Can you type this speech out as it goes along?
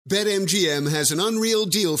BetMGM has an unreal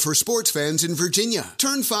deal for sports fans in Virginia.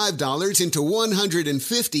 Turn $5 into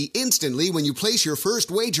 $150 instantly when you place your first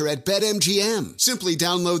wager at BetMGM. Simply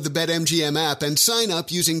download the BetMGM app and sign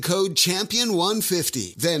up using code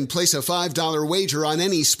CHAMPION150. Then place a $5 wager on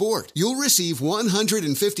any sport. You'll receive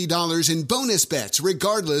 $150 in bonus bets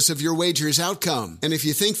regardless of your wager's outcome. And if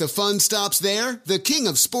you think the fun stops there, the King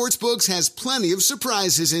of Sportsbooks has plenty of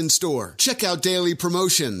surprises in store. Check out daily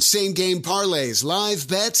promotions, same-game parlays, live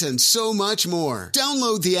bets, and so much more.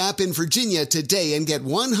 Download the app in Virginia today and get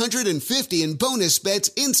 $150 in bonus bets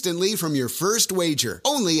instantly from your first wager.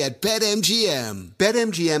 Only at BetMGM.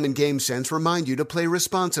 BetMGM and GameSense remind you to play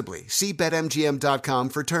responsibly. See BetMGM.com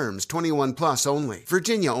for terms. 21 plus only.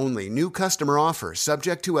 Virginia only. New customer offer.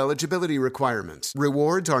 Subject to eligibility requirements.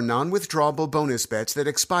 Rewards are non-withdrawable bonus bets that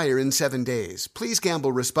expire in 7 days. Please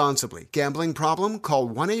gamble responsibly. Gambling problem? Call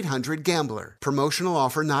 1-800-GAMBLER. Promotional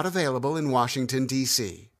offer not available in Washington,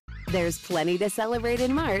 D.C. There's plenty to celebrate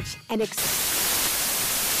in March and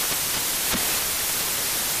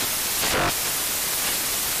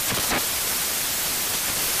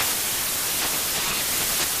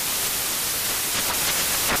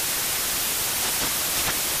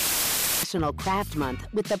National Craft Month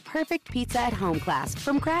with the perfect pizza at home class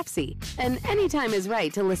from Craftsy. And anytime is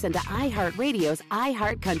right to listen to iHeartRadio's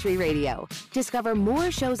iHeartCountry Radio. Discover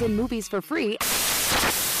more shows and movies for free.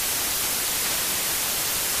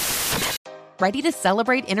 Ready to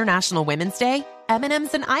celebrate International Women's Day?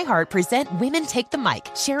 M&M's and iHeart present Women Take the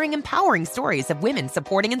Mic, sharing empowering stories of women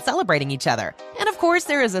supporting and celebrating each other. And of course,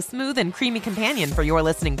 there is a smooth and creamy companion for your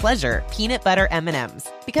listening pleasure, peanut butter M&M's.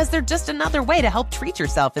 Because they're just another way to help treat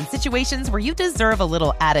yourself in situations where you deserve a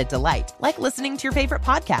little added delight, like listening to your favorite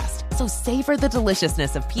podcast. So savor the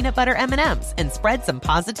deliciousness of peanut butter M&M's and spread some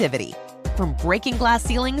positivity. From breaking glass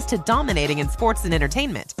ceilings to dominating in sports and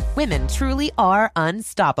entertainment, women truly are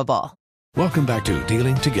unstoppable. Welcome back to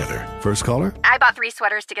Dealing Together. First caller? I bought 3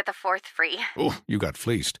 sweaters to get the 4th free. Oh, you got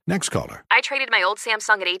fleeced. Next caller? I traded my old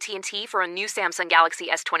Samsung at AT&T for a new Samsung Galaxy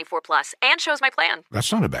S24 Plus and chose my plan.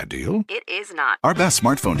 That's not a bad deal. It is not. Our best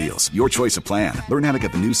smartphone deals. Your choice of plan. Learn how to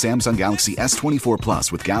get the new Samsung Galaxy S24 Plus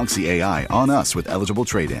with Galaxy AI on us with eligible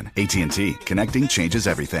trade-in. AT&T. Connecting changes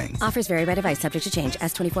everything. Offers vary by device. Subject to change.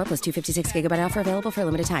 S24 plus 256 gigabyte offer available for a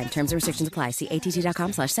limited time. Terms and restrictions apply. See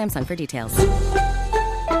att.com/Samsung for details.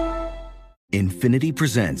 Infiniti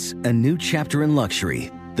presents a new chapter in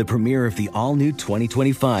luxury, the premiere of the all-new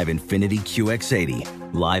 2025 Infiniti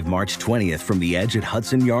QX80, live March 20th from the Edge at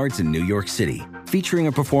Hudson Yards in New York City, featuring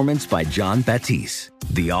a performance by Jon Batiste.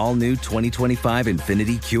 The all-new 2025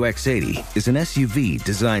 Infiniti QX80 is an SUV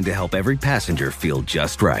designed to help every passenger feel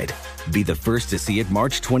just right. Be the first to see it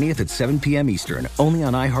March 20th at 7 p.m. Eastern, only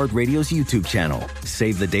on iHeartRadio's YouTube channel.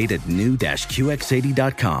 Save the date at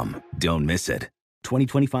new-QX80.com. Don't miss it.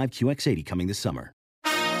 2025 QX80 coming this summer.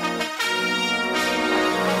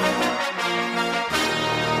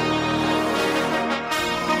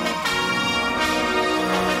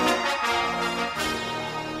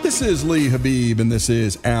 This is Lee Habib, and this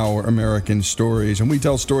is Our American Stories, and we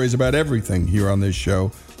tell stories about everything here on this show,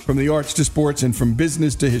 from the arts to sports and from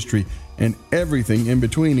business to history and everything in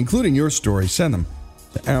between, including your stories. Send them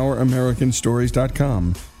to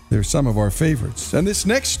ouramericanstories.com. They're some of our favorites. And this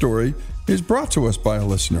next story is brought to us by a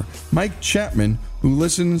listener, Mike Chapman, who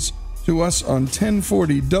listens to us on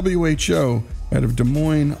 1040 WHO out of Des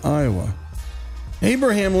Moines, Iowa.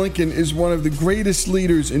 Abraham Lincoln is one of the greatest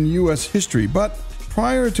leaders in U.S. history, but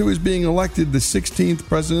prior to his being elected the 16th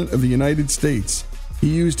President of the United States, he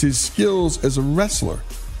used his skills as a wrestler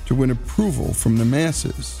to win approval from the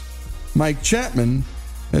masses. Mike Chapman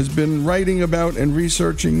has been writing about and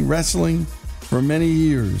researching wrestling for many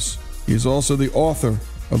years. He is also the author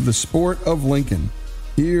of The Sport of Lincoln.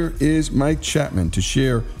 Here is Mike Chapman to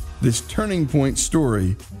share this turning point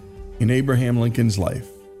story in Abraham Lincoln's life.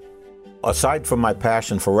 Aside from my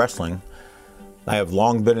passion for wrestling, I have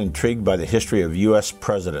long been intrigued by the history of U.S.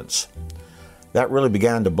 presidents. That really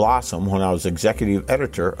began to blossom when I was executive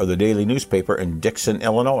editor of the daily newspaper in Dixon,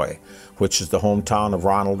 Illinois, which is the hometown of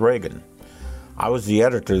Ronald Reagan. I was the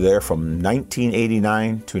editor there from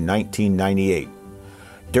 1989 to 1998.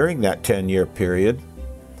 During that 10-year period,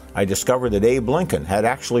 I discovered that Abe Lincoln had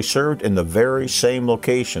actually served in the very same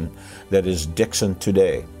location that is Dixon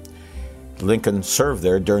today. Lincoln served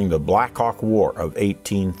there during the Black Hawk War of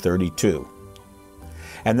 1832.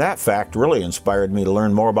 And that fact really inspired me to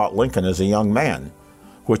learn more about Lincoln as a young man,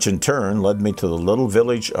 which in turn led me to the little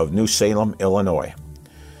village of New Salem, Illinois.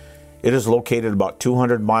 It is located about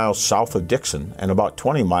 200 miles south of Dixon and about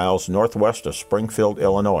 20 miles northwest of Springfield,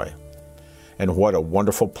 Illinois. And what a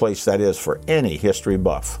wonderful place that is for any history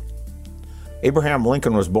buff. Abraham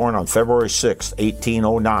Lincoln was born on February 6,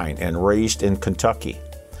 1809, and raised in Kentucky.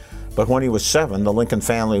 But when he was 7, the Lincoln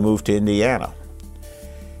family moved to Indiana.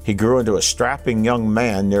 He grew into a strapping young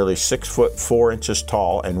man, nearly 6 foot 4 inches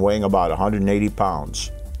tall and weighing about 180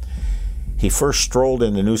 pounds. He first strolled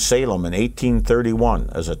into New Salem in 1831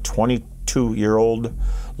 as a 22-year-old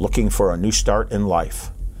looking for a new start in life.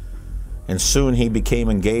 And soon he became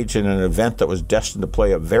engaged in an event that was destined to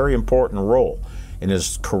play a very important role in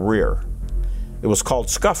his career. It was called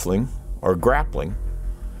scuffling or grappling,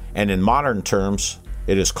 and in modern terms,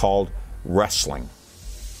 it is called wrestling.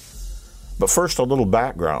 But first, a little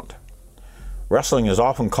background. Wrestling is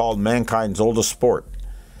often called mankind's oldest sport,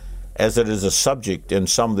 as it is a subject in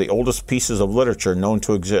some of the oldest pieces of literature known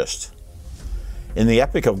to exist. In the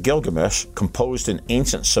Epic of Gilgamesh, composed in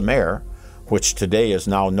ancient Sumer, which today is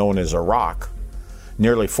now known as Iraq,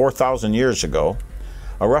 nearly 4,000 years ago,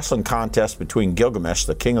 a wrestling contest between Gilgamesh,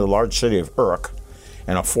 the king of the large city of Uruk,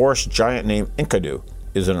 and a forest giant named Enkidu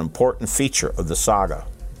is an important feature of the saga.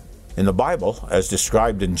 In the Bible, as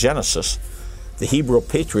described in Genesis, the Hebrew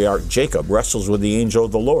patriarch Jacob wrestles with the angel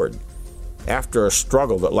of the Lord. After a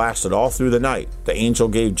struggle that lasted all through the night, the angel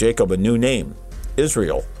gave Jacob a new name,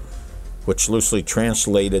 Israel, which loosely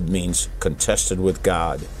translated means contested with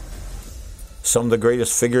God. Some of the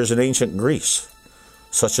greatest figures in ancient Greece,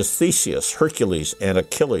 such as Theseus, Hercules, and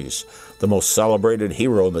Achilles, the most celebrated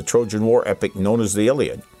hero in the Trojan War epic known as the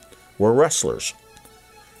Iliad, were wrestlers.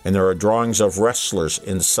 And there are drawings of wrestlers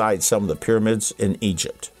inside some of the pyramids in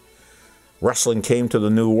Egypt. Wrestling came to the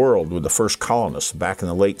New World with the first colonists back in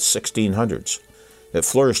the late 1600s. It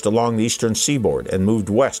flourished along the eastern seaboard and moved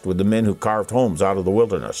west with the men who carved homes out of the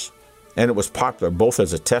wilderness. And it was popular both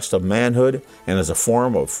as a test of manhood and as a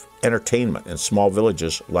form of entertainment in small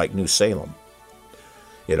villages like New Salem.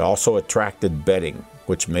 It also attracted betting,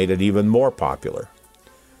 which made it even more popular.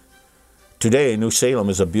 Today, New Salem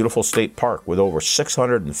is a beautiful state park with over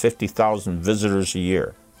 650,000 visitors a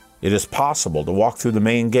year. It is possible to walk through the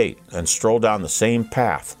main gate and stroll down the same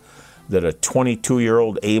path that a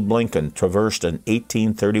 22-year-old Abe Lincoln traversed in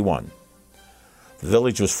 1831. The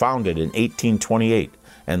village was founded in 1828,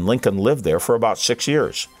 and Lincoln lived there for about 6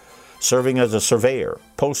 years, serving as a surveyor,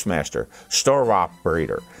 postmaster, store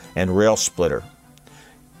operator, and rail splitter.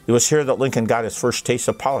 It was here that Lincoln got his first taste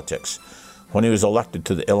of politics when he was elected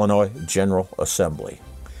to the Illinois General Assembly.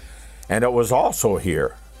 And it was also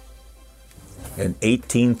here in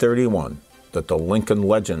 1831 that the Lincoln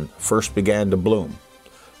legend first began to bloom,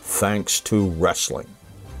 thanks to wrestling.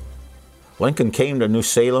 Lincoln came to New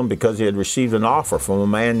Salem because he had received an offer from a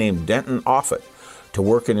man named Denton Offutt to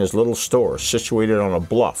work in his little store situated on a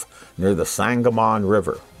bluff near the Sangamon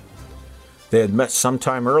River. They had met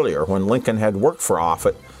sometime earlier when Lincoln had worked for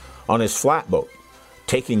Offutt on his flatboat,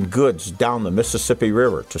 taking goods down the Mississippi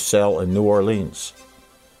River to sell in New Orleans.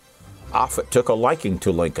 Offutt took a liking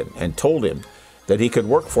to Lincoln and told him that he could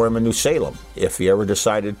work for him in New Salem if he ever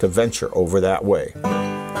decided to venture over that way.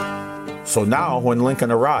 So now, when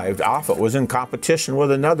Lincoln arrived, Offutt was in competition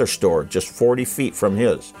with another store just 40 feet from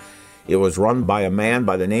his. It was run by a man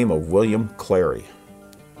by the name of William Clary.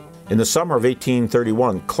 In the summer of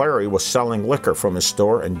 1831, Clary was selling liquor from his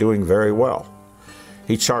store and doing very well.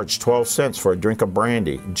 He charged 12 cents for a drink of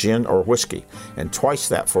brandy, gin, or whiskey, and twice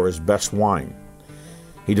that for his best wine.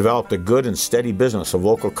 He developed a good and steady business of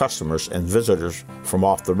local customers and visitors from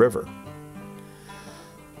off the river.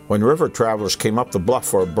 When river travelers came up the bluff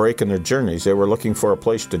for a break in their journeys, they were looking for a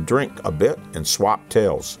place to drink a bit and swap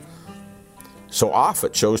tales. So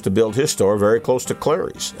Offutt chose to build his store very close to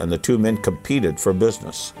Clary's, and the two men competed for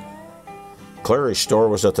business. Clary's store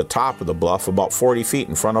was at the top of the bluff, about 40 feet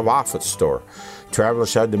in front of Offutt's store.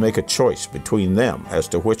 Travelers had to make a choice between them as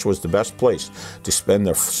to which was the best place to spend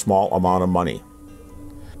their small amount of money.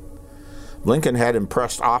 Lincoln had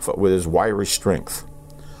impressed Offutt with his wiry strength.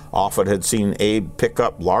 Offutt had seen Abe pick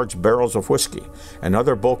up large barrels of whiskey and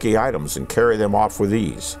other bulky items and carry them off with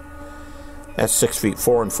ease. At 6 feet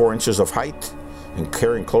 4 and 4 inches of height and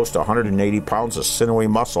carrying close to 180 pounds of sinewy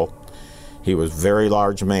muscle, he was a very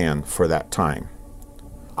large man for that time.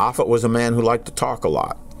 Offutt was a man who liked to talk a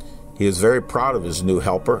lot. He was very proud of his new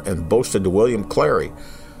helper and boasted to William Clary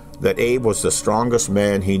that Abe was the strongest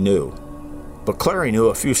man he knew. But Clary knew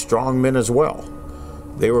a few strong men as well.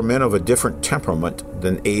 They were men of a different temperament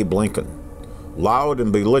than Abe Lincoln, loud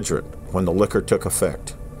and belligerent when the liquor took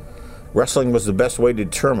effect. Wrestling was the best way to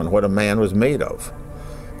determine what a man was made of.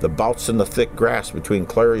 The bouts in the thick grass between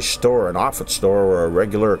Clary's store and Offutt's store were a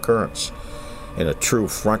regular occurrence in a true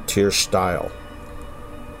frontier style.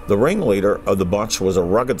 The ringleader of the bunch was a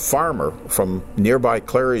rugged farmer from nearby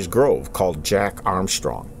Clary's Grove called Jack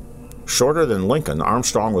Armstrong. Shorter than Lincoln,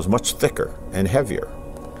 Armstrong was much thicker and heavier.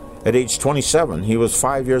 At age 27, he was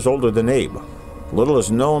 5 years older than Abe. Little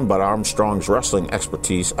is known about Armstrong's wrestling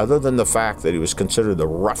expertise other than the fact that he was considered the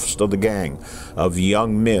roughest of the gang of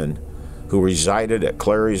young men who resided at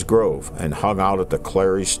Clary's Grove and hung out at the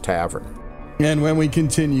Clary's Tavern. And when we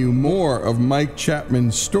continue, more of Mike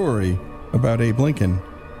Chapman's story about Abe Lincoln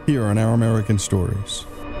here on Our American Stories.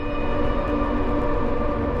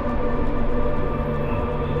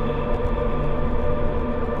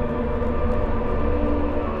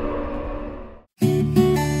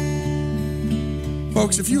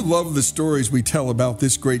 Folks, if you love the stories we tell about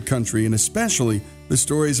this great country, and especially the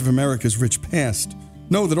stories of America's rich past,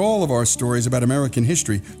 know that all of our stories about American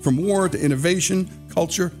history, from war to innovation,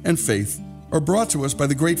 culture, and faith, are brought to us by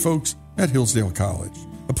the great folks at Hillsdale College,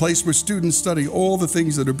 a place where students study all the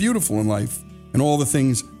things that are beautiful in life and all the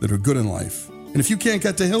things that are good in life. And if you can't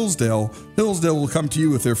get to Hillsdale, Hillsdale will come to you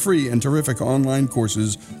with their free and terrific online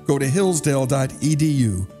courses. Go to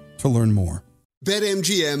hillsdale.edu to learn more.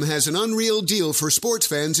 BetMGM has an unreal deal for sports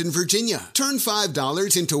fans in Virginia. Turn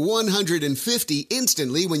 $5 into $150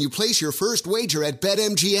 instantly when you place your first wager at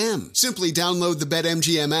BetMGM. Simply download the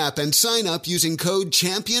BetMGM app and sign up using code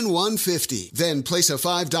CHAMPION150. Then place a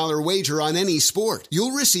 $5 wager on any sport.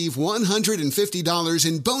 You'll receive $150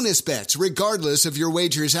 in bonus bets regardless of your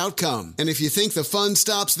wager's outcome. And if you think the fun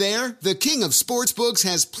stops there, the King of Sportsbooks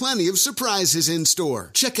has plenty of surprises in store.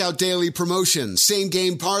 Check out daily promotions,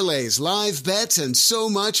 same-game parlays, live bets, and so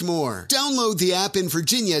much more. Download the app in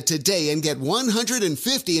Virginia today and get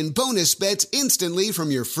 $150 in bonus bets instantly from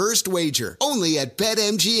your first wager. Only at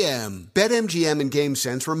BetMGM. BetMGM and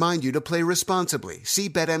GameSense remind you to play responsibly. See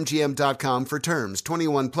BetMGM.com for terms.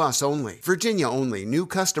 21 plus only. Virginia only. New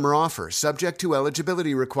customer offer. Subject to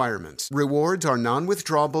eligibility requirements. Rewards are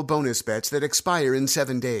non-withdrawable bonus bets that expire in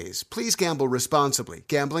 7 days. Please gamble responsibly.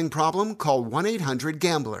 Gambling problem? Call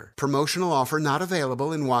 1-800-GAMBLER. Promotional offer not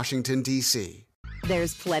available in Washington, D.C.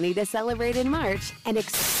 There's plenty to celebrate in March and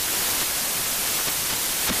National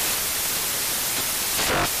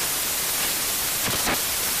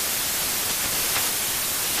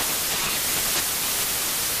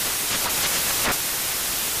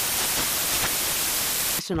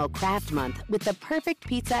Craft Month with the perfect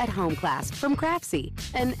pizza at home class from Craftsy.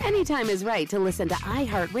 And anytime is right to listen to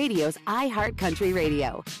iHeartRadio's iHeartCountry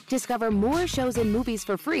Radio. Discover more shows and movies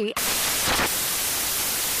for free.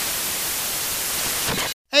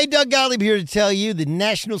 Hey, Doug Gottlieb here to tell you the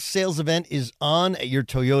national sales event is on at your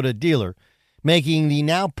Toyota dealer, making the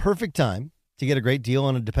now perfect time to get a great deal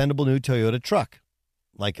on a dependable new Toyota truck,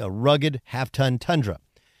 like a rugged half-ton Tundra.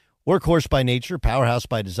 Workhorse by nature, powerhouse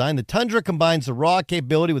by design, the Tundra combines the raw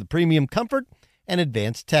capability with premium comfort and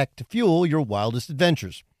advanced tech to fuel your wildest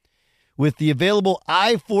adventures. With the available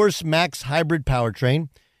iForce Max hybrid powertrain,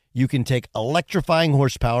 you can take electrifying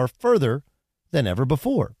horsepower further than ever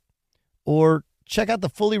before. Or check out the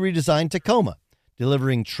fully redesigned Tacoma.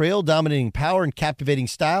 Delivering trail-dominating power and captivating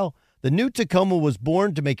style, the new Tacoma was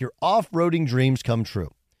born to make your off-roading dreams come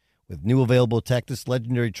true. With new available tech, this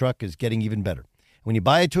legendary truck is getting even better. When you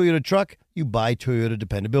buy a Toyota truck, you buy Toyota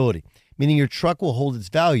dependability, meaning your truck will hold its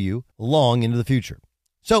value long into the future.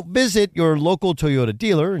 So visit your local Toyota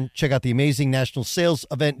dealer and check out the amazing national sales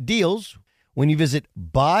event deals when you visit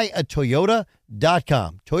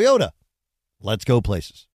buyatoyota.com. Toyota, let's go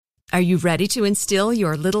places. Are you ready to instill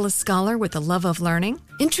your littlest scholar with the love of learning?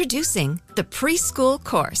 Introducing the Preschool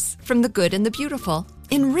Course from the Good and the Beautiful.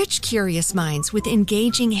 Enrich curious minds with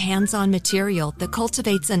engaging hands-on material that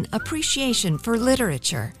cultivates an appreciation for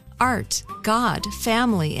literature, art, God,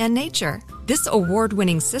 family, and nature. This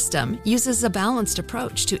award-winning system uses a balanced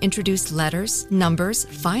approach to introduce letters, numbers,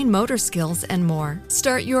 fine motor skills, and more.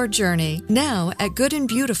 Start your journey now at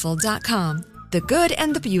goodandbeautiful.com. The Good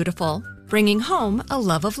and the Beautiful, bringing home a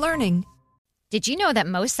love of learning. Did you know that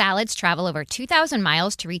most salads travel over 2,000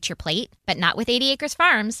 miles to reach your plate? But not with 80 Acres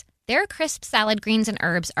Farms. Their crisp salad greens and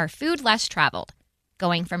herbs are food less traveled,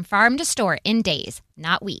 going from farm to store in days,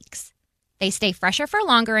 not weeks. They stay fresher for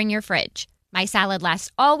longer in your fridge. My salad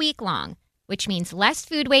lasts all week long, which means less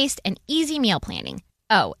food waste and easy meal planning.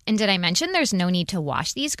 Oh, and did I mention there's no need to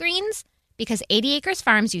wash these greens? Because 80 Acres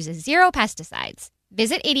Farms uses 0 pesticides.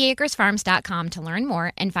 Visit 80acresfarms.com to learn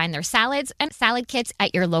more and find their salads and salad kits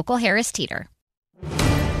at your local Harris Teeter.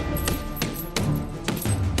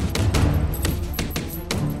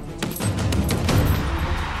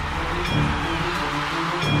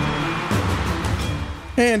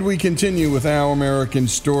 And we continue with Our American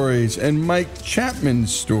Stories and Mike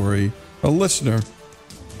Chapman's story, a listener,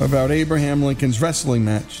 about Abraham Lincoln's wrestling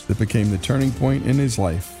match that became the turning point in his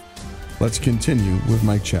life. Let's continue with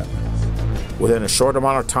Mike Chapman. Within a short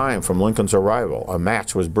amount of time from Lincoln's arrival, a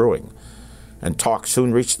match was brewing, and talk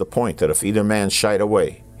soon reached the point that if either man shied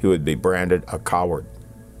away, he would be branded a coward.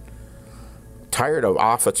 Tired of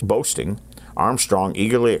Offutt's boasting, Armstrong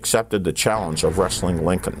eagerly accepted the challenge of wrestling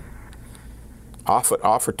Lincoln. Offutt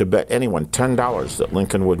offered to bet anyone $10 that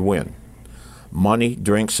Lincoln would win. Money,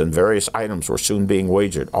 drinks, and various items were soon being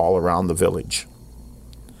wagered all around the village.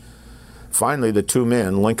 Finally, the two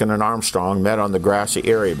men, Lincoln and Armstrong, met on the grassy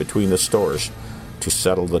area between the stores to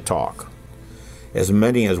settle the talk. As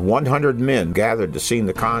many as 100 men gathered to see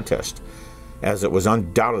the contest, as it was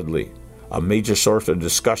undoubtedly a major source of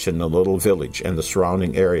discussion in the little village and the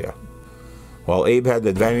surrounding area. While Abe had the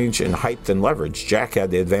advantage in height and leverage, Jack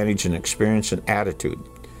had the advantage in experience and attitude.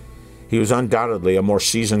 He was undoubtedly a more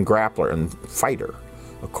seasoned grappler and fighter,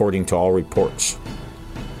 according to all reports.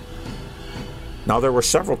 Now, there were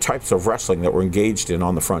several types of wrestling that were engaged in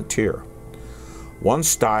on the frontier. One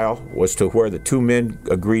style was to where the two men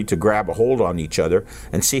agreed to grab a hold on each other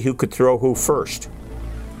and see who could throw who first.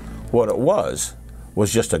 What it was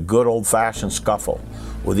just a good old-fashioned scuffle,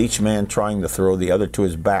 with each man trying to throw the other to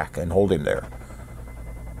his back and hold him there.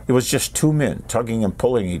 It was just two men tugging and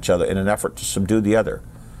pulling each other in an effort to subdue the other.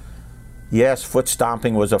 Yes, foot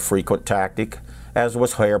stomping was a frequent tactic, as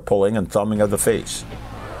was hair pulling and thumbing of the face.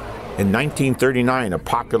 In 1939, a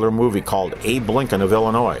popular movie called Abe Lincoln of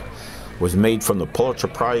Illinois was made from the Pulitzer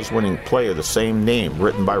Prize-winning play of the same name,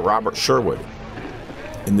 written by Robert Sherwood.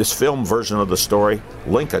 In this film version of the story,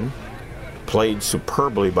 Lincoln, played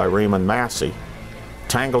superbly by Raymond Massey,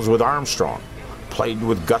 tangles with Armstrong, played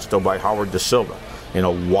with gusto by Howard Da Silva, in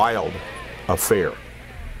a wild affair.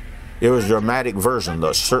 It was a dramatic version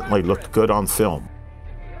that certainly looked good on film.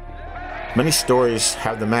 Many stories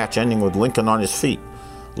have the match ending with Lincoln on his feet,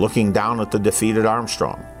 looking down at the defeated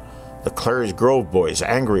Armstrong. The Clary's Grove boys,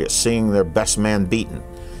 angry at seeing their best man beaten,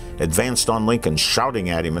 advanced on Lincoln, shouting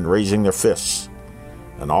at him and raising their fists.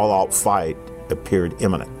 An all-out fight appeared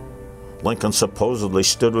imminent. Lincoln supposedly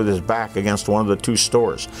stood with his back against one of the two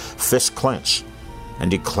stores, fists clenched, and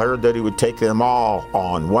declared that he would take them all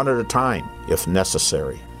on one at a time, if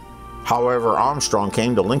necessary. However, Armstrong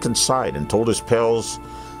came to Lincoln's side and told his pals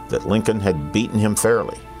that Lincoln had beaten him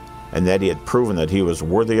fairly, and that he had proven that he was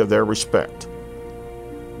worthy of their respect.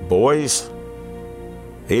 "Boys,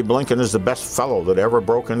 Abe Lincoln is the best fellow that ever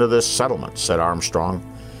broke into this settlement," said Armstrong.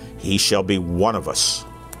 "He shall be one of us."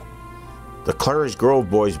 The Clary's Grove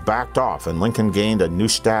boys backed off, and Lincoln gained a new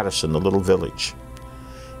status in the little village.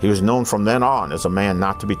 He was known from then on as a man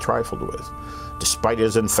not to be trifled with, despite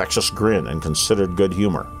his infectious grin and considered good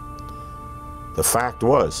humor. The fact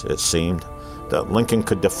was, it seemed, that Lincoln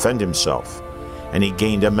could defend himself, and he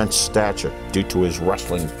gained immense stature due to his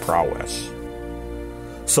wrestling prowess.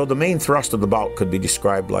 So the main thrust of the bout could be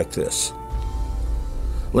described like this.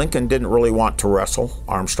 Lincoln didn't really want to wrestle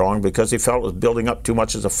Armstrong because he felt it was building up too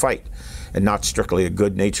much as a fight and not strictly a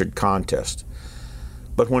good-natured contest.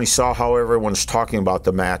 But when he saw how everyone was talking about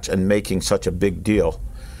the match and making such a big deal,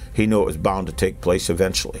 he knew it was bound to take place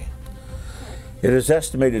eventually. It is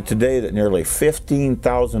estimated today that nearly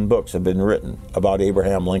 15,000 books have been written about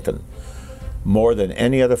Abraham Lincoln, more than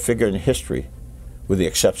any other figure in history, with the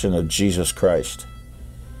exception of Jesus Christ.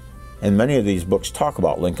 And many of these books talk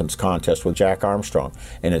about Lincoln's contest with Jack Armstrong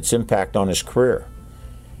and its impact on his career.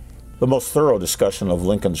 The most thorough discussion of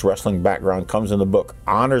Lincoln's wrestling background comes in the book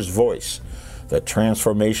Honor's Voice, The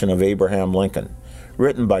Transformation of Abraham Lincoln,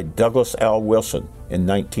 written by Douglas L. Wilson in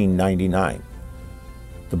 1999.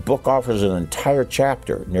 The book offers an entire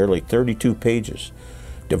chapter, nearly 32 pages,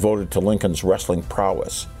 devoted to Lincoln's wrestling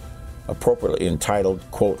prowess, appropriately entitled,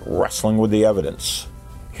 quote, Wrestling with the Evidence.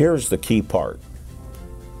 Here's the key part.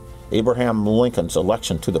 Abraham Lincoln's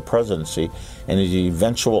election to the presidency and his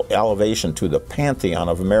eventual elevation to the pantheon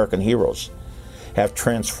of American heroes have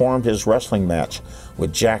transformed his wrestling match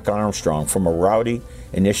with Jack Armstrong from a rowdy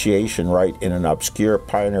initiation rite in an obscure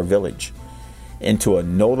pioneer village into a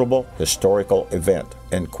notable historical event,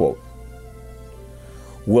 end quote.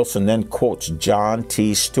 Wilson then quotes John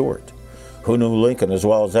T. Stewart, who knew Lincoln as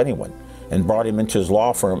well as anyone and brought him into his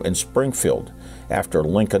law firm in Springfield after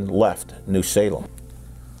Lincoln left New Salem.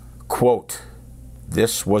 Quote,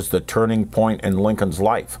 "This was the turning point in Lincoln's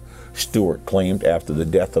life," Stewart claimed after the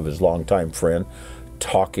death of his longtime friend,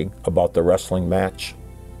 talking about the wrestling match.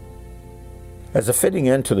 As a fitting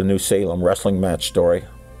end to the New Salem wrestling match story,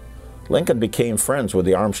 Lincoln became friends with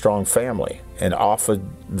the Armstrong family and often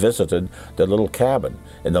visited the little cabin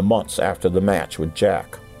in the months after the match with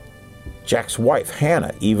Jack. Jack's wife,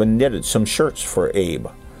 Hannah, even knitted some shirts for Abe,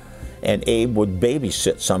 and Abe would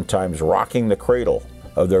babysit, sometimes rocking the cradle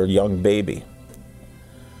of their young baby.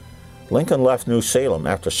 Lincoln left New Salem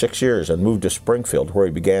after 6 years and moved to Springfield, where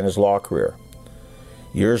he began his law career.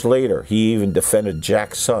 Years later, he even defended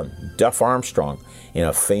Jack's son, Duff Armstrong, in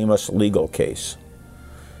a famous legal case.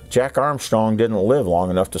 Jack Armstrong didn't live long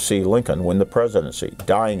enough to see Lincoln win the presidency,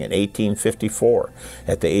 dying in 1854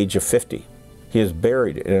 at the age of 50. He is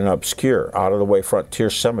buried in an obscure, out-of-the-way frontier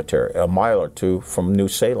cemetery a mile or two from New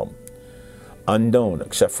Salem, unknown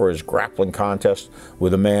except for his grappling contest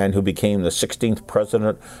with a man who became the 16th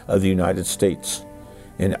President of the United States,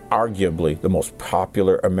 and arguably the most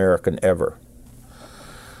popular American ever.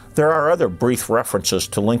 There are other brief references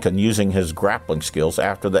to Lincoln using his grappling skills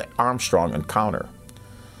after the Armstrong encounter.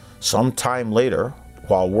 Some time later,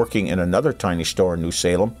 while working in another tiny store in New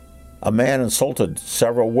Salem, a man insulted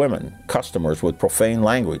several women customers with profane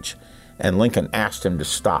language, and Lincoln asked him to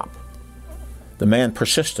stop. The man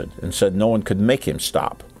persisted and said no one could make him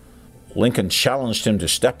stop. Lincoln challenged him to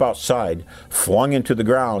step outside, flung him to the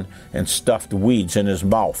ground, and stuffed weeds in his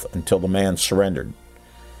mouth until the man surrendered.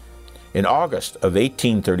 In August of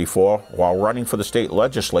 1834, while running for the state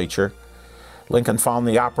legislature, Lincoln found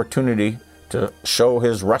the opportunity to show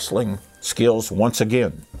his wrestling skills once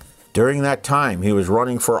again. During that time, he was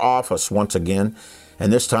running for office once again,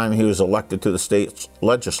 and this time he was elected to the state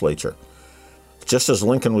legislature. Just as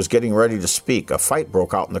Lincoln was getting ready to speak, a fight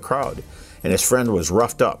broke out in the crowd, and his friend was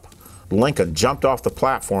roughed up. Lincoln jumped off the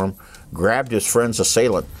platform, grabbed his friend's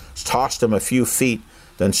assailant, tossed him a few feet,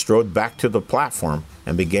 then strode back to the platform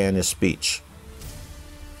and began his speech.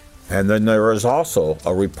 And then there is also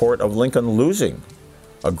a report of Lincoln losing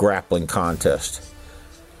a grappling contest.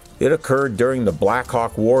 It occurred during the Black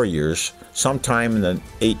Hawk War years, sometime in the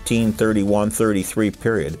 1831-33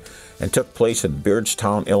 period, and took place in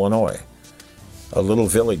Beardstown, Illinois, a little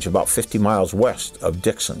village about 50 miles west of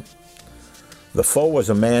Dixon. The foe was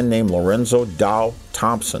a man named Lorenzo Dow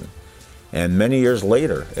Thompson, and many years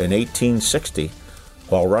later, in 1860,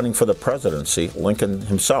 while running for the presidency, Lincoln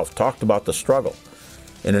himself talked about the struggle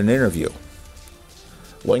in an interview.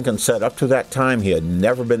 Lincoln said up to that time he had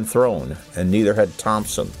never been thrown, and neither had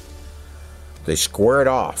Thompson. They squared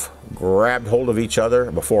off, grabbed hold of each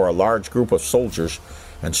other before a large group of soldiers,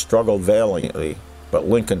 and struggled valiantly, but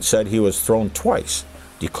Lincoln said he was thrown twice,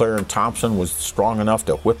 declaring Thompson was strong enough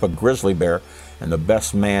to whip a grizzly bear and the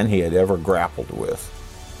best man he had ever grappled with.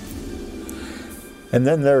 And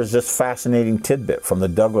then there's this fascinating tidbit from the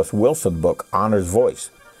Douglas Wilson book, Honor's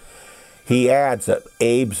Voice. He adds that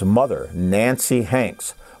Abe's mother, Nancy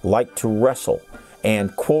Hanks, liked to wrestle,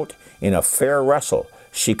 and, quote, in a fair wrestle,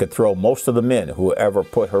 she could throw most of the men who ever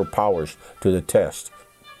put her powers to the test.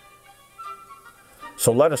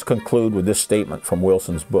 So let us conclude with this statement from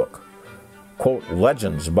Wilson's book. Quote,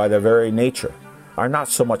 legends, by their very nature, are not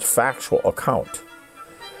so much factual account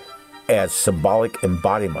as symbolic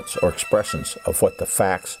embodiments or expressions of what the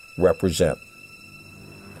facts represent.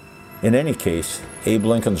 In any case, Abe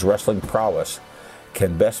Lincoln's wrestling prowess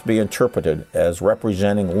can best be interpreted as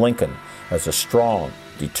representing Lincoln as a strong,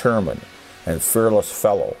 determined, and fearless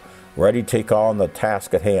fellow, ready to take on the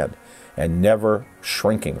task at hand and never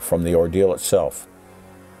shrinking from the ordeal itself.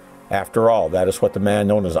 After all, that is what the man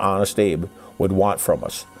known as Honest Abe would want from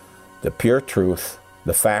us: the pure truth,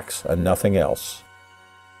 the facts, and nothing else.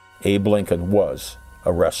 Abe Lincoln was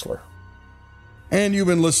a wrestler. And you've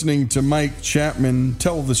been listening to Mike Chapman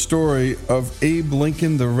tell the story of Abe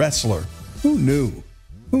Lincoln the wrestler. Who knew?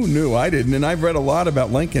 Who knew? I didn't, and I've read a lot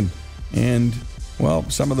about Lincoln. And, well,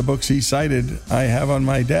 some of the books he cited I have on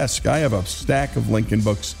my desk. I have a stack of Lincoln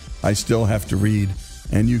books I still have to read.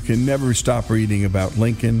 And you can never stop reading about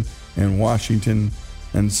Lincoln and Washington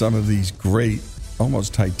and some of these great,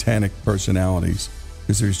 almost titanic personalities,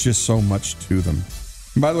 because there's just so much to them.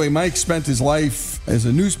 And by the way, Mike spent his life as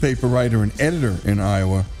a newspaper writer and editor in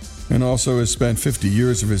Iowa, and also has spent 50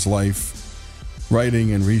 years of his life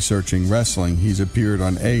writing and researching wrestling. He's appeared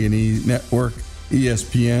on A&E Network,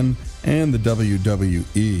 ESPN, and the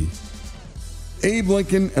WWE. Abe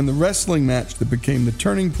Lincoln and the wrestling match that became the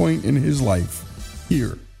turning point in his life,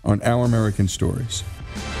 here on Our American Stories.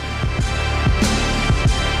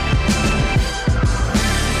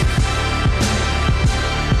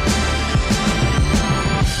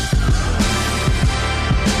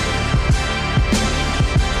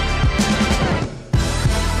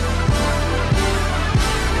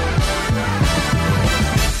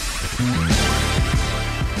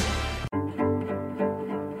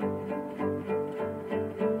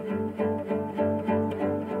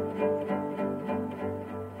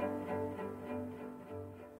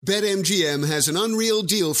 BetMGM has an unreal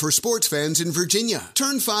deal for sports fans in Virginia.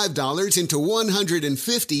 Turn $5 into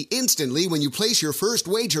 $150 instantly when you place your first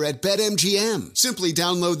wager at BetMGM. Simply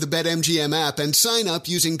download the BetMGM app and sign up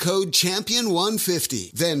using code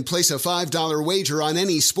Champion150. Then place a $5 wager on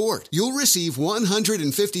any sport. You'll receive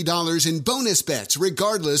 $150 in bonus bets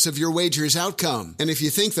regardless of your wager's outcome. And if you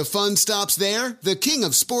think the fun stops there, the King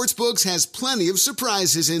of Sportsbooks has plenty of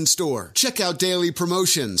surprises in store. Check out daily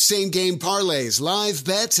promotions, same-game parlays, live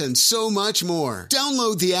bets, and so much more.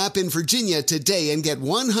 Download the app in Virginia today and get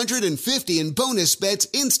 $150 in bonus bets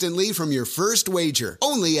instantly from your first wager.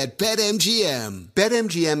 Only at BetMGM.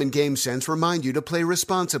 BetMGM and GameSense remind you to play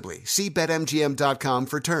responsibly. See BetMGM.com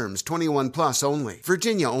for terms. 21 plus only.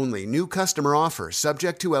 Virginia only. New customer offer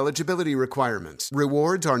subject to eligibility requirements.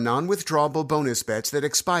 Rewards are non-withdrawable bonus bets that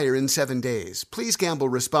expire in 7 days. Please gamble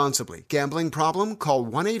responsibly. Gambling problem? Call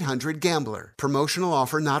 1-800-GAMBLER. Promotional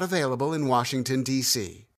offer not available in Washington,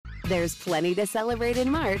 D.C. There's plenty to celebrate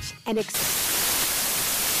in March and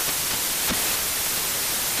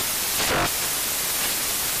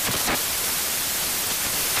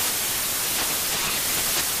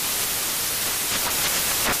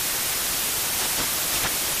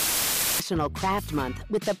National Craft Month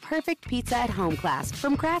with the perfect pizza at home class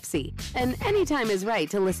from Craftsy. And anytime is right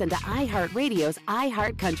to listen to iHeartRadio's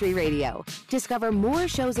iHeart Country Radio. Discover more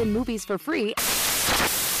shows and movies for free.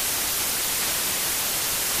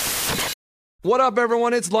 What up,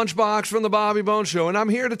 everyone? It's Lunchbox from the Bobby Bones Show, and I'm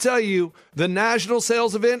here to tell you the national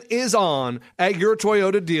sales event is on at your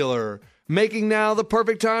Toyota dealer, making now the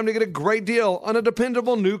perfect time to get a great deal on a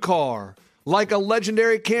dependable new car. Like a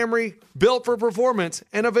legendary Camry, built for performance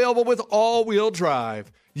and available with all-wheel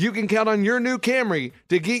drive. You can count on your new Camry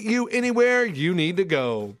to get you anywhere you need to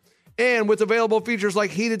go. And with available features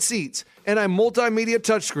like heated seats and a multimedia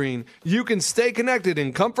touchscreen, you can stay connected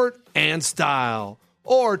in comfort and style.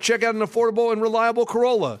 Or check out an affordable and reliable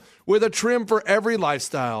Corolla with a trim for every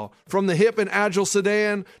lifestyle. From the hip and agile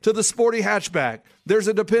sedan to the sporty hatchback, there's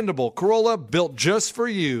a dependable Corolla built just for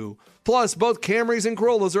you. Plus, both Camrys and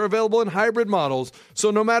Corollas are available in hybrid models, so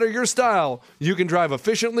no matter your style, you can drive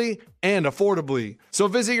efficiently and affordably. So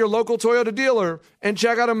visit your local Toyota dealer and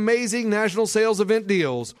check out amazing national sales event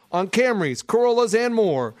deals on Camrys, Corollas, and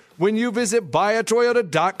more when you visit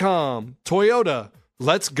buyatoyota.com. Toyota,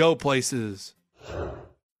 let's go places.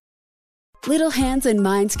 Little hands and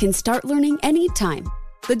minds can start learning anytime.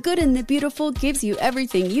 The Good and the Beautiful gives you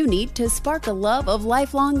everything you need to spark a love of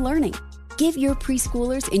lifelong learning. Give your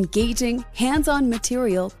preschoolers engaging, hands-on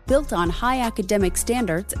material built on high academic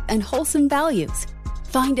standards and wholesome values.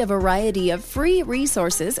 Find a variety of free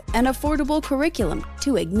resources and affordable curriculum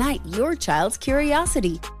to ignite your child's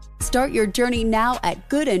curiosity. Start your journey now at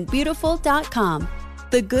goodandbeautiful.com.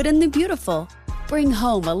 The Good and the Beautiful. Bring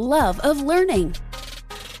home a love of learning.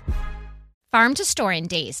 Farm to store in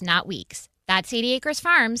days, not weeks. That's 80 Acres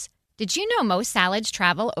Farms. Did you know most salads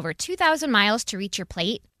travel over 2,000 miles to reach your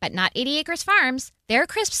plate? But not 80 Acres Farms. Their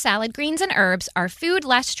crisp salad greens and herbs are food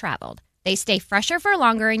less traveled. They stay fresher for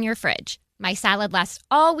longer in your fridge. My salad lasts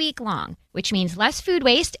all week long, which means less food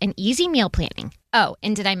waste and easy meal planning. Oh,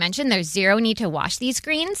 and did I mention there's zero need to wash these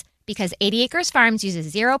greens? Because 80 Acres Farms uses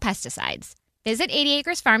zero pesticides. Visit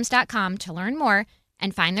 80acresfarms.com to learn more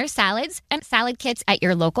and find their salads and salad kits at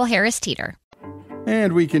your local Harris Teeter.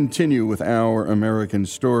 And we continue with our American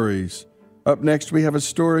stories. Up next, we have a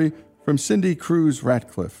story from Cindy Cruz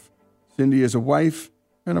Ratcliffe. Cindy is a wife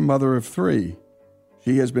and a mother of 3.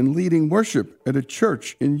 She has been leading worship at a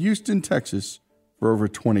church in Houston, Texas for over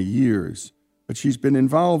 20 years, but she's been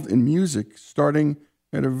involved in music starting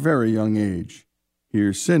at a very young age.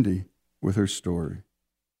 Here's Cindy with her story.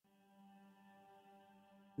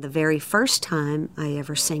 The very first time I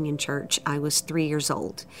ever sang in church, I was 3 years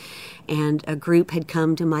old, and a group had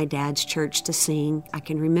come to my dad's church to sing. I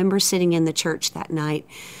can remember sitting in the church that night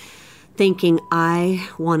thinking, I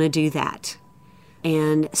want to do that.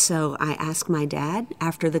 And so I asked my dad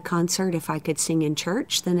after the concert if I could sing in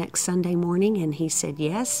church the next Sunday morning, and he said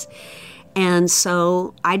yes. And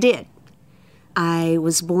so I did. I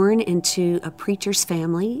was born into a preacher's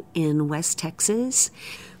family in West Texas.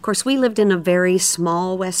 Of course, we lived in a very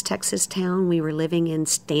small West Texas town. We were living in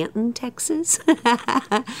Stanton, Texas,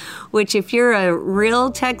 which if you're a real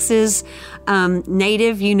Texas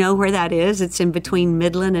native, you know where that is. It's in between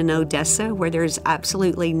Midland and Odessa, where there's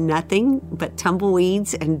absolutely nothing but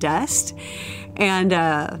tumbleweeds and dust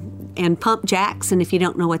and pump jacks. And if you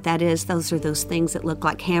don't know what that is, those are those things that look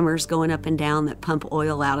like hammers going up and down that pump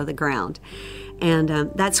oil out of the ground. And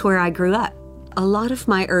that's where I grew up. A lot of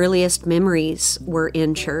my earliest memories were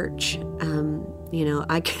in church.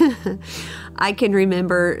 I can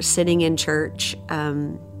remember sitting in church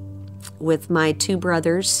with my two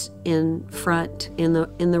brothers in front, in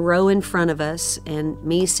the row in front of us, and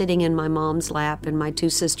me sitting in my mom's lap and my two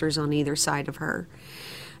sisters on either side of her.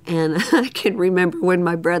 And I can remember when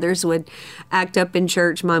my brothers would act up in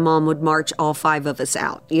church, my mom would march all five of us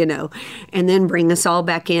out, and then bring us all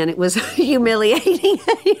back in. It was humiliating,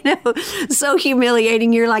 so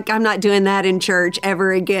humiliating. You're like, I'm not doing that in church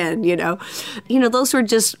ever again, Those were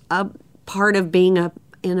just a part of being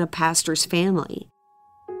in a pastor's family.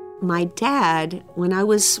 My dad, when I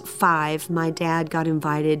was 5, my dad got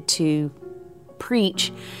invited to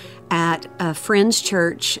preach at a friend's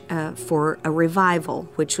church for a revival,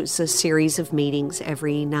 which was a series of meetings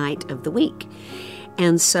every night of the week.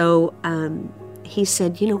 And so he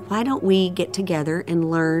said, why don't we get together and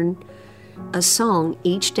learn a song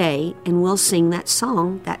each day, and we'll sing that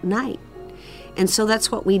song that night. And so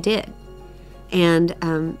that's what we did. And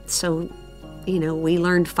we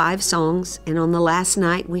learned 5 songs, and on the last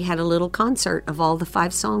night we had a little concert of all the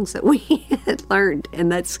 5 songs that we had learned. And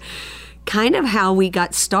that's kind of how we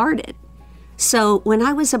got started. So when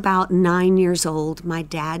I was about 9 years old, my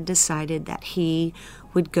dad decided that he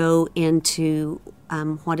would go into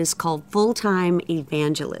what is called full-time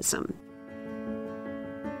evangelism.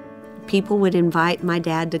 People would invite my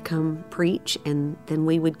dad to come preach, and then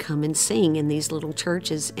we would come and sing in these little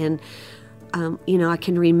churches. And, I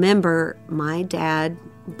can remember my dad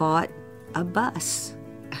bought a bus.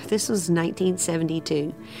 This was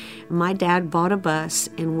 1972. My dad bought a bus,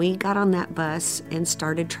 and we got on that bus and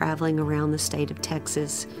started traveling around the state of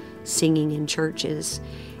Texas, singing in churches.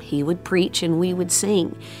 He would preach and we would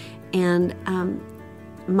sing. And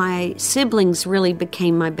my siblings really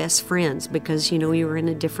became my best friends because, we were in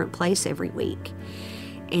a different place every week.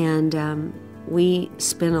 And we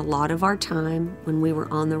spent a lot of our time when we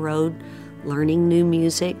were on the road learning new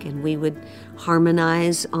music, and we would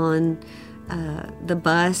harmonize on the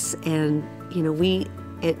bus, and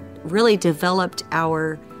it really developed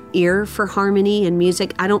our ear for harmony and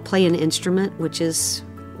music. I don't play an instrument, which is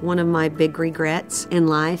one of my big regrets in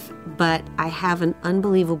life, but I have an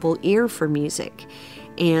unbelievable ear for music,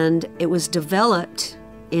 and it was developed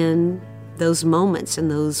in those moments and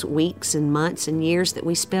those weeks and months and years that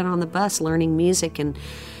we spent on the bus learning music. And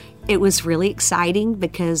it was really exciting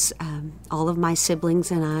because all of my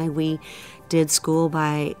siblings and I, we did school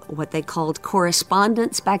by what they called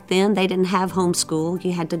correspondence back then. They didn't have homeschool.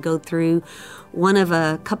 You had to go through one of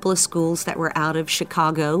a couple of schools that were out of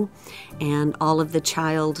Chicago, and all of the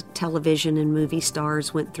child television and movie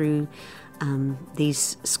stars went through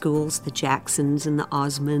these schools, the Jacksons and the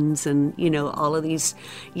Osmonds, and all of these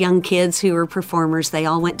young kids who were performers. They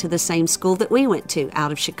all went to the same school that we went to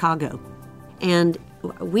out of Chicago. And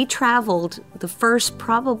we traveled the first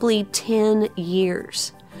probably 10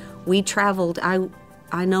 years. We traveled.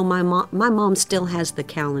 I know my mom still has the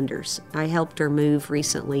calendars. I helped her move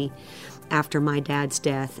recently after my dad's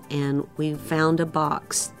death, and we found a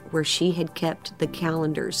box where she had kept the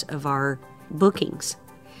calendars of our bookings.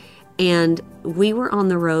 And we were on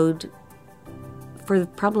the road for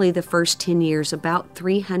probably the first 10 years, about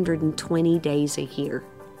 320 days a year.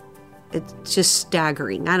 It's just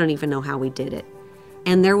staggering. I don't even know how we did it.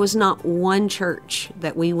 And there was not one church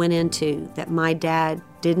that we went into that my dad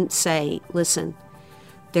didn't say, listen,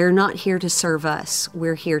 they're not here to serve us.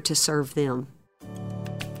 We're here to serve them.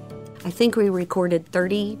 I think we recorded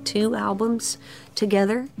 32 albums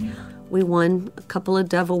together. We won a couple of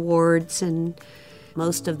Dove Awards, and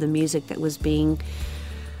most of the music that was being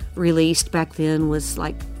released back then was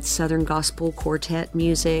like Southern Gospel Quartet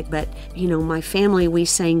music. But, my family, we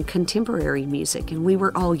sang contemporary music, and we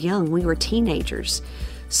were all young. We were teenagers.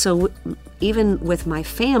 So even with my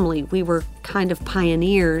family, we were kind of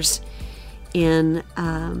pioneers in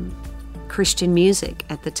Christian music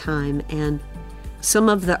at the time. And some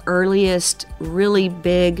of the earliest really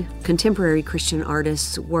big contemporary Christian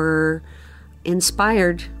artists were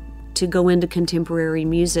inspired to go into contemporary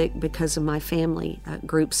music because of my family.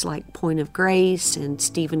 Groups like Point of Grace and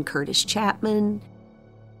Stephen Curtis Chapman.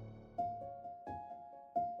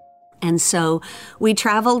 And so we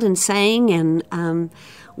traveled and sang, and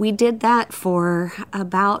we did that for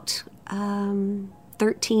about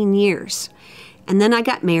 13 years. And then I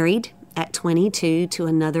got married at 22 to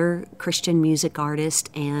another Christian music artist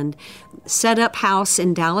and set up house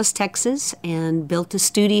in Dallas, Texas, and built a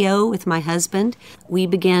studio with my husband. We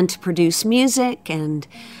began to produce music, and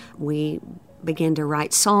we began to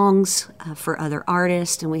write songs for other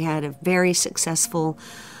artists, and we had a very successful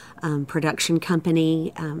production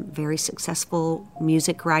company, very successful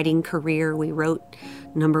music writing career. We wrote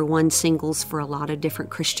 #1 singles for a lot of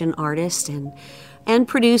different Christian artists and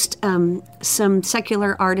produced some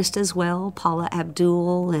secular artists as well, Paula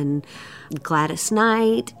Abdul and Gladys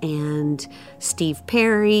Knight and Steve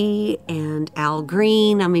Perry and Al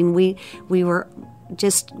Green. I mean, we were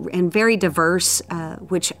just, and very diverse,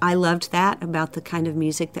 which I loved that about the kind of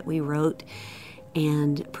music that we wrote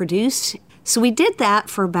and produced. So we did that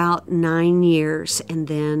for about 9 years, and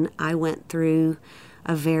then I went through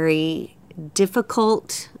a very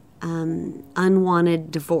difficult,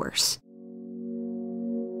 unwanted divorce.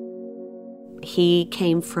 He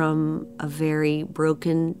came from a very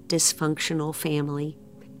broken, dysfunctional family.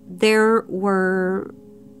 There were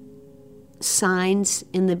signs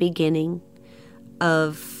in the beginning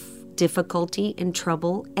of difficulty and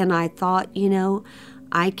trouble, and I thought,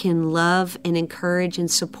 I can love and encourage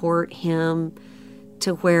and support him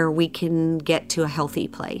to where we can get to a healthy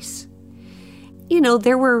place.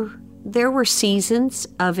 There were seasons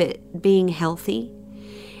of it being healthy,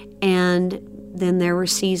 and then there were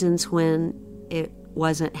seasons when it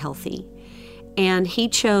wasn't healthy. And he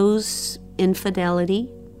chose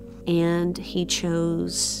infidelity, and he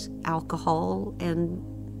chose alcohol, and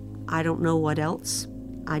I don't know what else.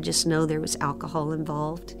 I just know there was alcohol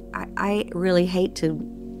involved. I really hate to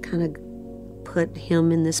kind of put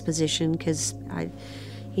him in this position because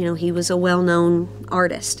he was a well-known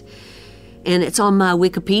artist, and it's on my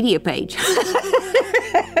Wikipedia page.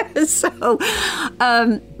 So,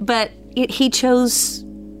 but he chose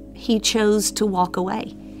to walk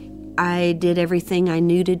away. I did everything I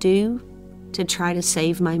knew to do to try to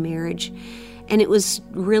save my marriage. And it was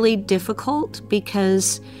really difficult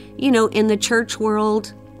because, in the church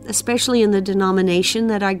world, especially in the denomination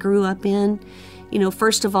that I grew up in,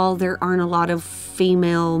 first of all, there aren't a lot of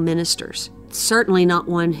female ministers. Certainly not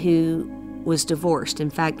one who was divorced. In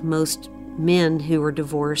fact, most men who were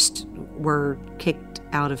divorced were kicked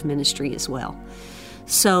out of ministry as well.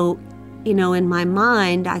 So, in my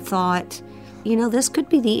mind, I thought, this could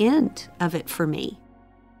be the end of it for me.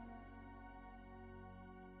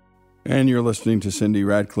 And you're listening to Cindy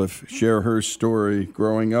Radcliffe share her story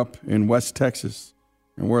growing up in West Texas.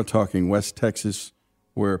 And we're talking West Texas,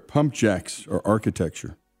 where pump jacks are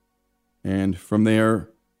architecture. And from there,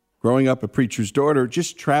 growing up a preacher's daughter,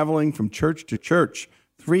 just traveling from church to church,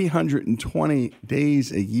 320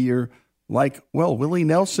 days a year, like, Willie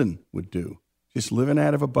Nelson would do, just living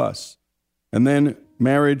out of a bus. And then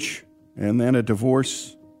marriage, and then a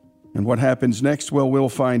divorce. And what happens next? Well, we'll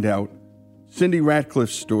find out. Cindy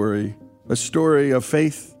Radcliffe's story, a story of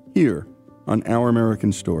faith here on Our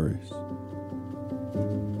American Stories.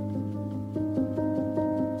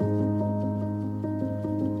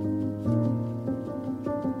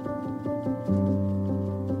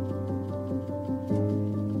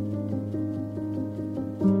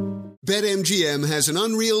 BetMGM has an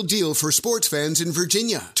unreal deal for sports fans in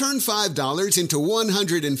Virginia. Turn $5 into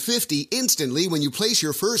 $150 instantly when you place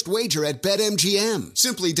your first wager at BetMGM.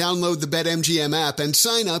 Simply download the BetMGM app and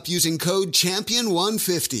sign up using code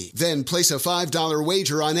CHAMPION150. Then place a $5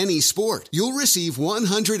 wager on any sport. You'll receive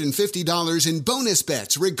 $150 in bonus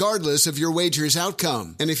bets regardless of your wager's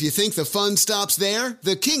outcome. And if you think the fun stops there,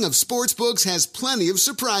 the king of sportsbooks has plenty of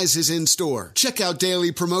surprises in store. Check out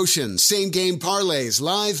daily promotions, same-game parlays,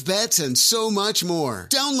 live bets, and so much more.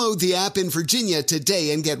 Download the app in Virginia today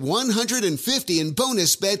and get $150 in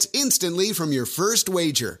bonus bets instantly from your first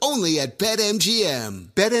wager. Only at BetMGM.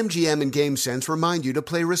 BetMGM and GameSense remind you to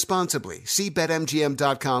play responsibly. See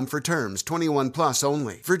BetMGM.com for terms. 21 plus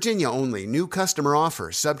only. Virginia only. New customer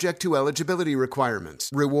offer subject to eligibility requirements.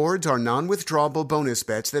 Rewards are non-withdrawable bonus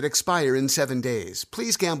bets that expire in 7 days.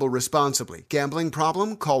 Please gamble responsibly. Gambling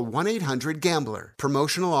problem? Call 1-800-GAMBLER.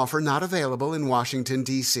 Promotional offer not available in Washington,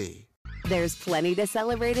 D.C. There's plenty to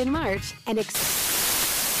celebrate in March and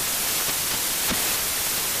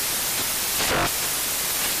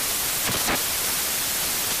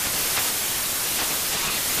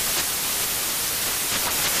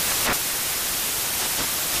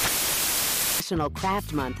National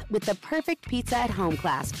Craft Month with the perfect pizza at home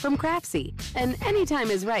class from Craftsy. And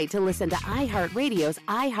anytime is right to listen to iHeartRadio's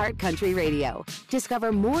iHeart Country Radio.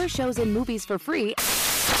 Discover more shows and movies for free.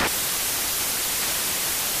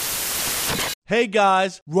 Hey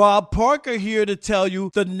guys, Rob Parker here to tell you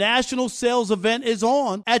the national sales event is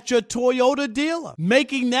on at your Toyota dealer,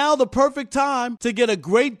 making now the perfect time to get a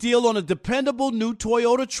great deal on a dependable new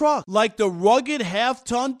Toyota truck like the rugged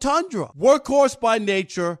half-ton Tundra. Workhorse by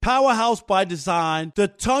nature, powerhouse by design, the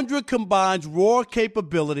Tundra combines raw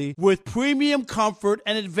capability with premium comfort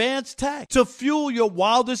and advanced tech to fuel your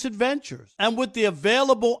wildest adventures. And with the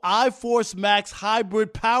available iForce Max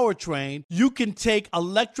hybrid powertrain, you can take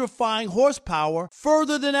electrifying horsepower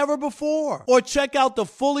further than ever before. Or check out the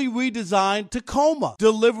fully redesigned Tacoma,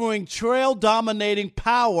 delivering trail-dominating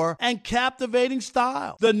power and captivating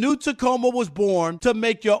style. The new Tacoma was born to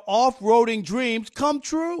make your off-roading dreams come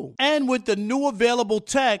true. And with the new available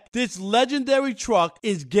tech, this legendary truck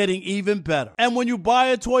is getting even better. And when you buy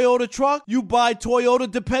a Toyota truck, you buy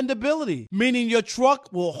Toyota dependability, meaning your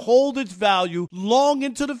truck will hold its value long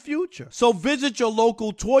into the future. So visit your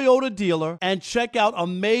local Toyota dealer and check out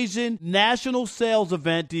amazing national sales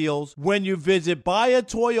event deals when you visit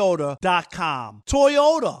buyatoyota.com.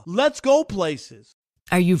 Toyota, let's go places.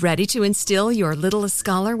 Are you ready to instill your littlest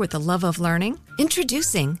scholar with the love of learning?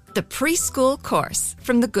 Introducing the Preschool Course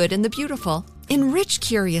from the Good and the Beautiful. Enrich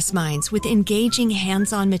curious minds with engaging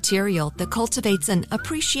hands-on material that cultivates an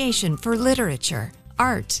appreciation for literature,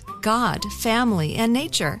 art, God, family, and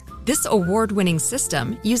nature. This award-winning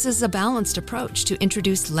system uses a balanced approach to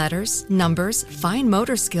introduce letters, numbers, fine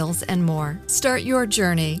motor skills, and more. Start your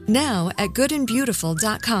journey now at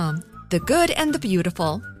goodandbeautiful.com. The Good and the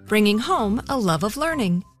Beautiful, bringing home a love of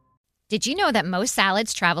learning. Did you know that most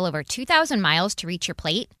salads travel over 2,000 miles to reach your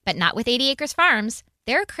plate? But not with 80 Acres Farms.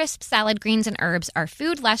 Their crisp salad greens and herbs are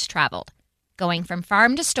food less traveled, going from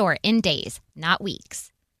farm to store in days, not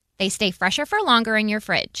weeks. They stay fresher for longer in your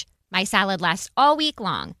fridge. My salad lasts all week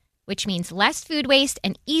long, which means less food waste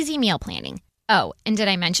and easy meal planning. Oh, and did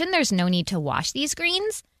I mention there's no need to wash these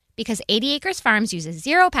greens? Because 80 Acres Farms uses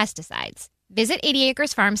 0 pesticides. Visit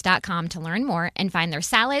 80acresfarms.com to learn more and find their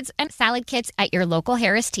salads and salad kits at your local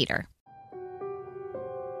Harris Teeter.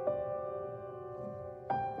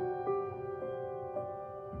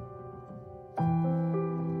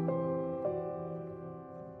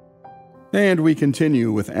 And we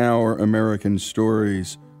continue with Our American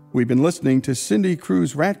Stories. We've been listening to Cindy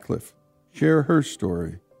Cruz Ratcliffe share her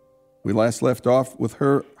story. We last left off with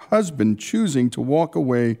her husband choosing to walk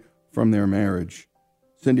away from their marriage.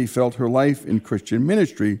 Cindy felt her life in Christian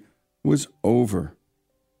ministry was over,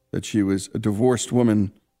 that she was a divorced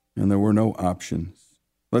woman and there were no options.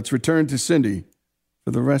 Let's return to Cindy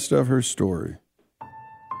for the rest of her story.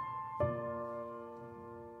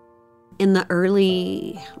 In the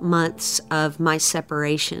early months of my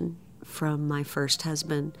separation from my first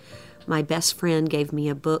husband, my best friend gave me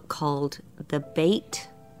a book called The Bait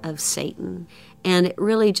of Satan. And it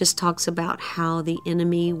really just talks about how the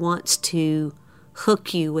enemy wants to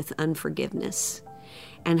hook you with unforgiveness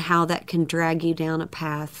and how that can drag you down a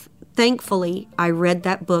path. Thankfully, I read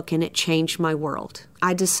that book and it changed my world.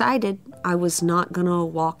 I decided I was not going to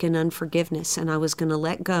walk in unforgiveness and I was going to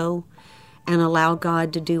let go and allow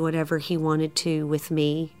God to do whatever He wanted to with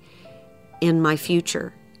me in my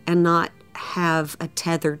future and not have a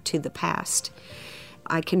tether to the past.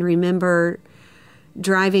 I can remember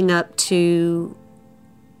driving up to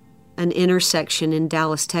an intersection in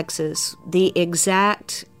Dallas, Texas, the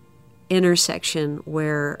exact intersection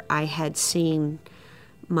where I had seen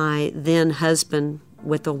my then husband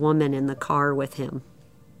with a woman in the car with him.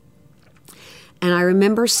 And I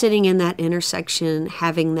remember sitting in that intersection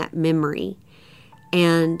having that memory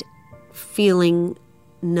and feeling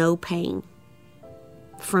no pain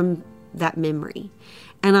from that memory.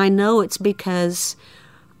 And I know it's because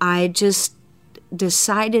I just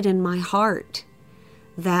decided in my heart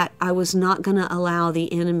that I was not going to allow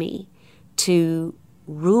the enemy to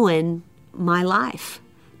ruin my life,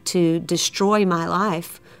 to destroy my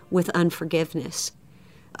life with unforgiveness.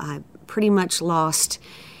 I pretty much lost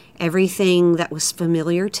everything that was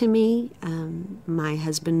familiar to me. My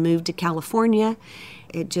husband moved to California.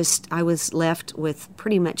 I was left with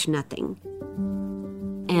pretty much nothing.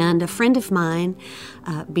 And a friend of mine,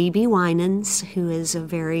 B.B. Winans, who is a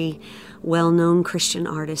very well-known Christian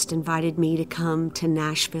artist, invited me to come to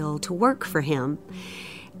Nashville to work for him.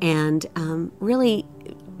 And really,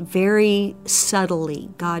 very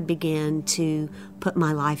subtly, God began to put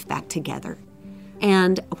my life back together.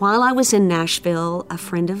 And while I was in Nashville, a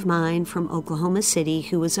friend of mine from Oklahoma City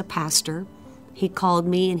who was a pastor, he called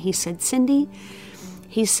me and he said, "Cindy,"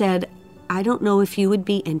 he said, "I don't know if you would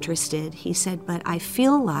be interested." He said, "But I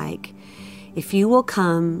feel like if you will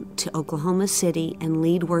come to Oklahoma City and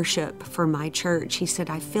lead worship for my church," he said,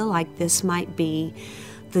 "I feel like this might be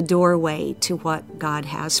the doorway to what God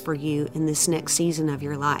has for you in this next season of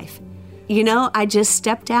your life. You know, I just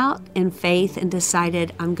stepped out in faith and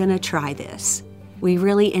decided I'm going to try this. We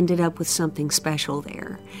really ended up with something special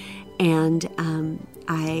there. And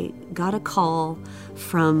I got a call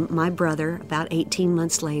from my brother about 18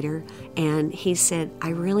 months later, and he said, I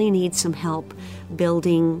really need some help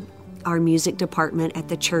building our music department at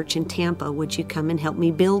the church in Tampa. Would you come and help me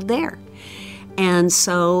build there? And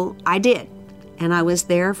so I did. And I was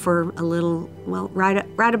there for a little,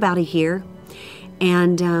 right about a year.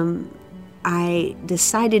 And I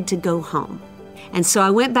decided to go home. And so I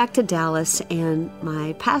went back to Dallas, and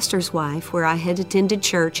my pastor's wife, where I had attended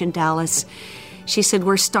church in Dallas, she said,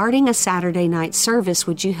 we're starting a Saturday night service.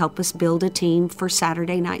 Would you help us build a team for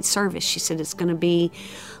Saturday night service? She said, it's going to be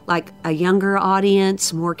like a younger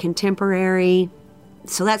audience, more contemporary.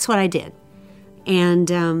 So that's what I did. And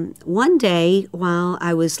one day while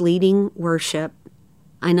I was leading worship,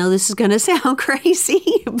 I know this is going to sound crazy,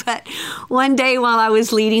 but one day while I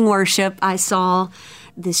was leading worship, I saw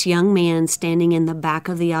this young man standing in the back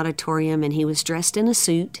of the auditorium, and he was dressed in a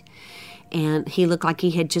suit, and he looked like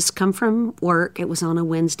he had just come from work. It was on a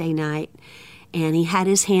Wednesday night, and he had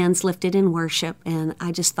his hands lifted in worship, and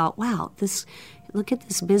I just thought, wow, look at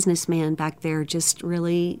this businessman back there just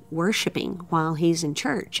really worshiping while he's in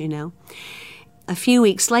church, you know. A few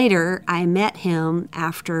weeks later, I met him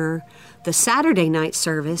after the Saturday night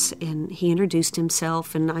service, and he introduced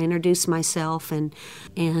himself, and I introduced myself, and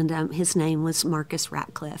his name was Marcus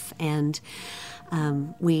Ratcliffe. And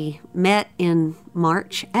we met in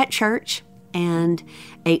March at church, and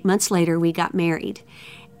 8 months later, we got married.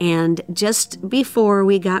 And just before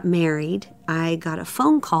we got married, I got a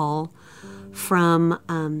phone call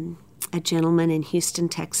from a gentleman in Houston,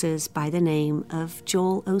 Texas by the name of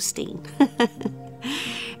Joel Osteen.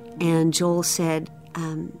 And Joel said,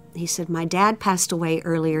 he said, my dad passed away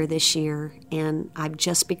earlier this year, and I've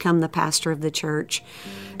just become the pastor of the church.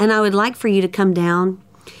 And I would like for you to come down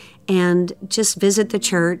and just visit the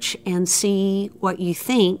church and see what you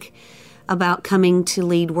think about coming to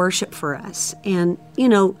lead worship for us. And, you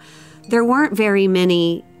know, there weren't very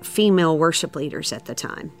many female worship leaders at the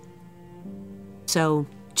time. So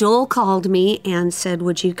Joel called me and said,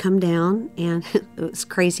 would you come down? And it was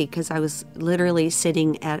crazy because I was literally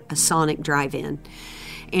sitting at a Sonic drive-in.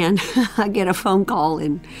 And I get a phone call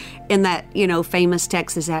in that, you know, famous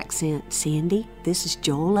Texas accent, Sandy, this is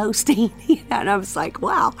Joel Osteen. And I was like,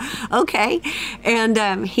 wow, okay.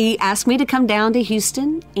 And he asked me to come down to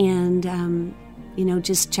Houston and, you know,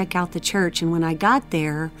 just check out the church. And when I got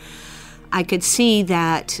there, I could see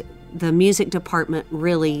that the music department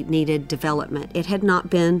really needed development. It had not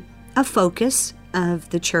been a focus of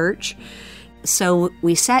the church. So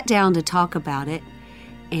we sat down to talk about it,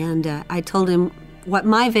 and I told him what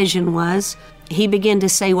my vision was. He began to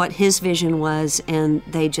say what his vision was, and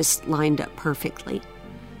they just lined up perfectly.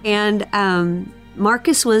 And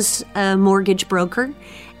Marcus was a mortgage broker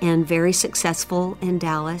and very successful in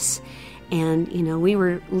Dallas. And, you know, we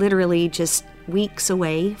were literally just weeks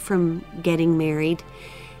away from getting married.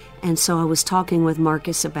 And so I was talking with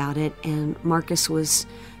Marcus about it, and Marcus was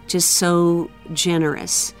just so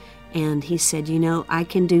generous. And he said, you know, I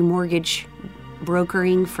can do mortgage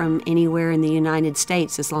brokering from anywhere in the United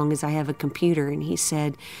States as long as I have a computer. And he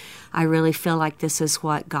said, I really feel like this is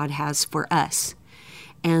what God has for us.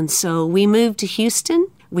 And so we moved to Houston.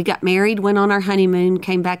 We got married, went on our honeymoon,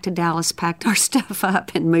 came back to Dallas, packed our stuff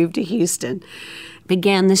up, and moved to Houston.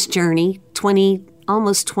 Began this journey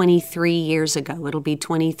almost 23 years ago. It'll be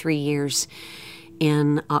 23 years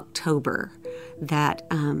in October that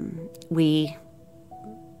we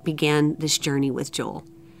began this journey with Joel.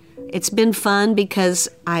 It's been fun because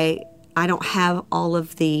I don't have all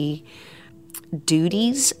of the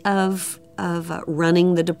duties of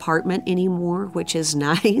running the department anymore, which is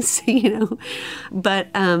nice, you know. But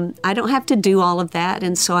I don't have to do all of that,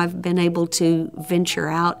 and so I've been able to venture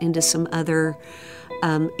out into some other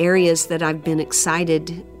areas that I've been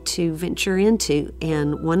excited to venture into.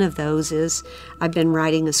 And one of those is I've been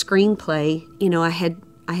writing a screenplay. You know, I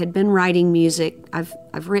had been writing music. I've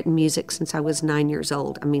written music since I was 9 years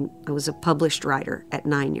old. I mean, I was a published writer at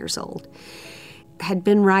 9 years old. Had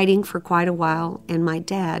been writing for quite a while, and my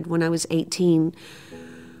dad, when I was 18,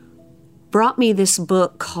 brought me this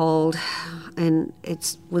book called, and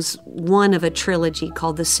it was one of a trilogy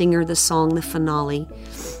called The Singer, the Song, the Finale,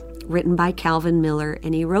 written by Calvin Miller.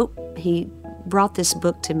 And he brought this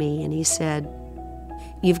book to me, and he said,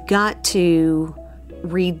 you've got to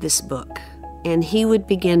read this book. And he would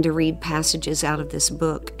begin to read passages out of this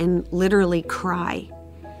book and literally cry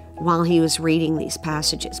while he was reading these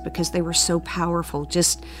passages because they were so powerful.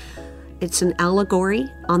 Just, It's an allegory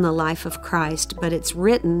on the life of Christ, but it's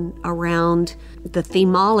written around the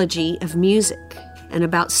themology of music. And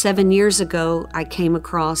about 7 years ago, I came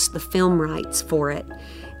across the film rights for it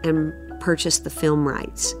and purchased the film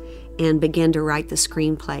rights and began to write the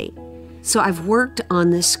screenplay. So I've worked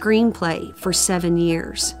on this screenplay for 7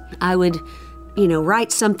 years. I would,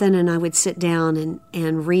 write something and I would sit down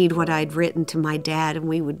and read what I'd written to my dad, and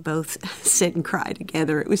we would both sit and cry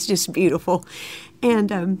together. It was just beautiful.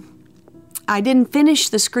 And I didn't finish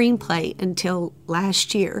the screenplay until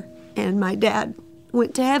last year, and my dad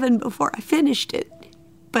went to heaven before I finished it.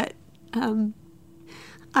 But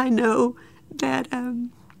I know that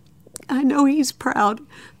I know he's proud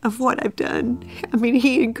of what I've done. I mean,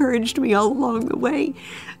 he encouraged me all along the way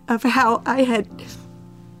of how I had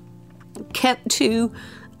kept to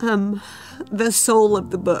the soul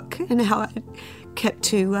of the book and how I kept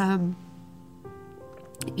to,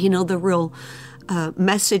 the real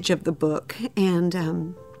message of the book.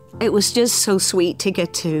 And it was just so sweet to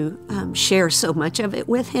get to share so much of it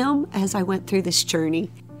with him as I went through this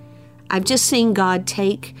journey. I've just seen God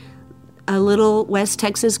take a little West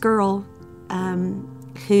Texas girl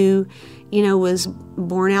who, was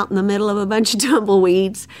born out in the middle of a bunch of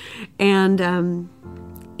tumbleweeds and,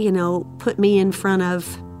 put me in front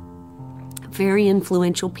of very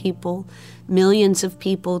influential people, millions of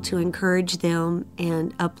people, to encourage them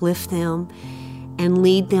and uplift them and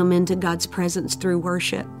lead them into God's presence through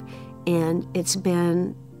worship. And it's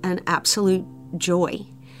been an absolute joy,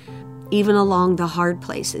 even along the hard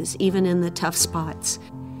places, even in the tough spots.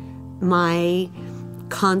 My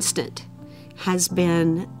constant has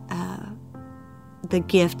been the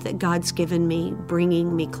gift that God's given me,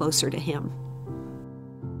 bringing me closer to Him.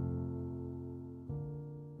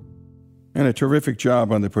 And a terrific job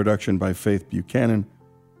on the production by Faith Buchanan,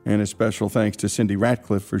 and a special thanks to Cindy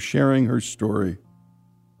Ratcliffe for sharing her story.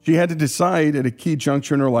 She had to decide at a key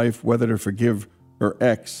juncture in her life whether to forgive her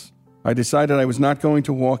ex. I decided I was not going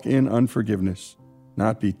to walk in unforgiveness,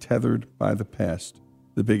 not be tethered by the past.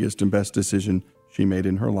 The biggest and best decision she made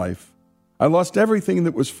in her life. I lost everything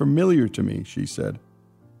that was familiar to me, she said.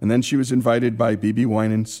 And then she was invited by B.B.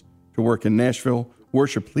 Winans to work in Nashville.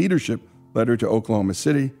 Worship leadership led her to Oklahoma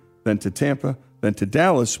City, then to Tampa, then to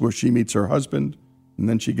Dallas, where she meets her husband. And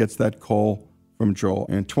then she gets that call from Joel.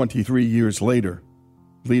 And 23 years later,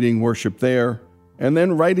 leading worship there, and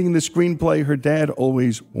then writing the screenplay her dad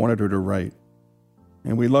always wanted her to write.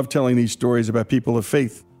 And we love telling these stories about people of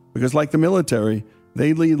faith, because like the military,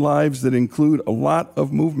 they lead lives that include a lot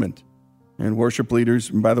of movement. And worship leaders,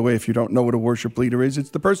 and by the way, if you don't know what a worship leader is,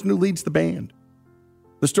 it's the person who leads the band.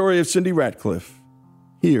 The story of Cindy Ratcliffe,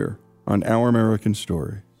 here on Our American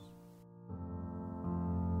Story.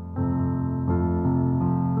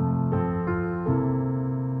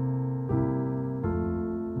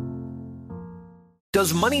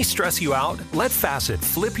 Does money stress you out? Let Facet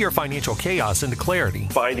flip your financial chaos into clarity.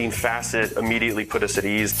 Finding Facet immediately put us at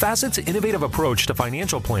ease. Facet's innovative approach to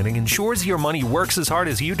financial planning ensures your money works as hard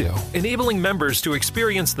as you do, enabling members to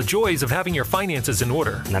experience the joys of having your finances in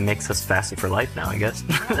order. And that makes us Facet for life now, I guess.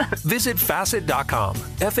 Visit Facet.com,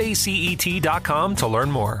 FACET.com to learn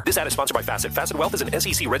more. This ad is sponsored by Facet. Facet Wealth is an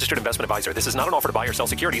SEC registered investment advisor. This is not an offer to buy or sell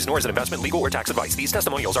securities, nor is it investment, legal, or tax advice. These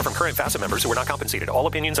testimonials are from current Facet members who are not compensated. All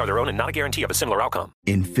opinions are their own and not a guarantee of a similar outcome.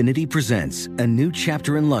 Infiniti presents a new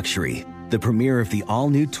chapter in luxury, the premiere of the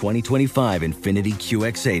all-new 2025 Infiniti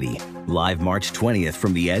QX80, live March 20th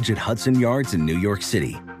from the Edge at Hudson Yards in New York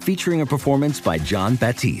City, featuring a performance by Jon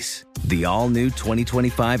Batiste. The all-new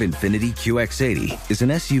 2025 Infiniti QX80 is an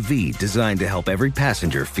SUV designed to help every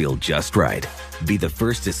passenger feel just right. Be the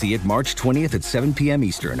first to see it March 20th at 7 p.m.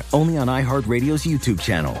 Eastern, only on iHeartRadio's YouTube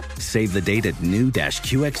channel. Save the date at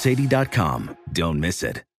new-QX80.com. Don't miss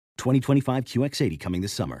it. 2025 QX80 coming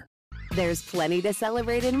this summer. There's plenty to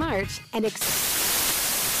celebrate in March and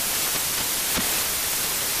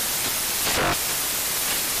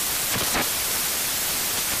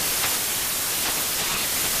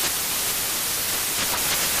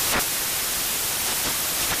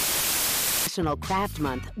National Craft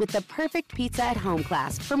Month with the perfect pizza at home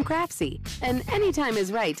class from Craftsy. And anytime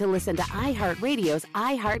is right to listen to iHeartRadio's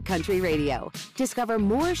iHeart Country Radio. Discover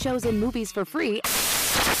more shows and movies for free.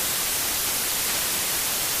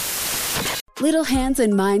 Little hands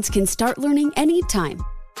and minds can start learning anytime.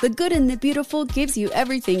 The Good and the Beautiful gives you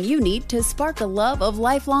everything you need to spark a love of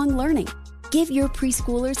lifelong learning. Give your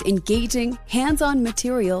preschoolers engaging, hands-on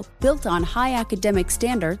material built on high academic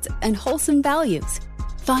standards and wholesome values.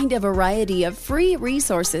 Find a variety of free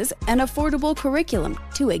resources and affordable curriculum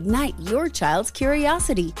to ignite your child's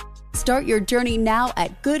curiosity. Start your journey now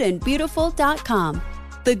at goodandbeautiful.com.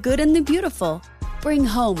 The Good and the Beautiful. Bring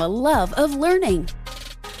home a love of learning.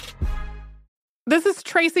 This is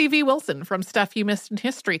Tracy V. Wilson from Stuff You Missed in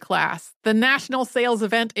History class. The national sales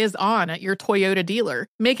event is on at your Toyota dealer,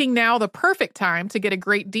 making now the perfect time to get a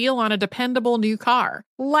great deal on a dependable new car.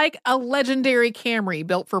 Like a legendary Camry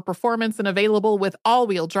built for performance and available with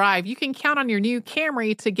all-wheel drive, you can count on your new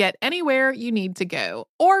Camry to get anywhere you need to go.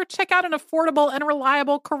 Or check out an affordable and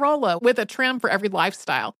reliable Corolla with a trim for every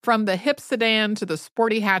lifestyle. From the hip sedan to the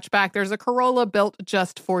sporty hatchback, there's a Corolla built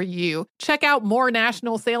just for you. Check out more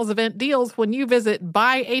national sales event deals when you visit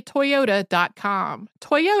buyatoyota.com.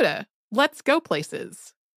 Toyota, let's go places.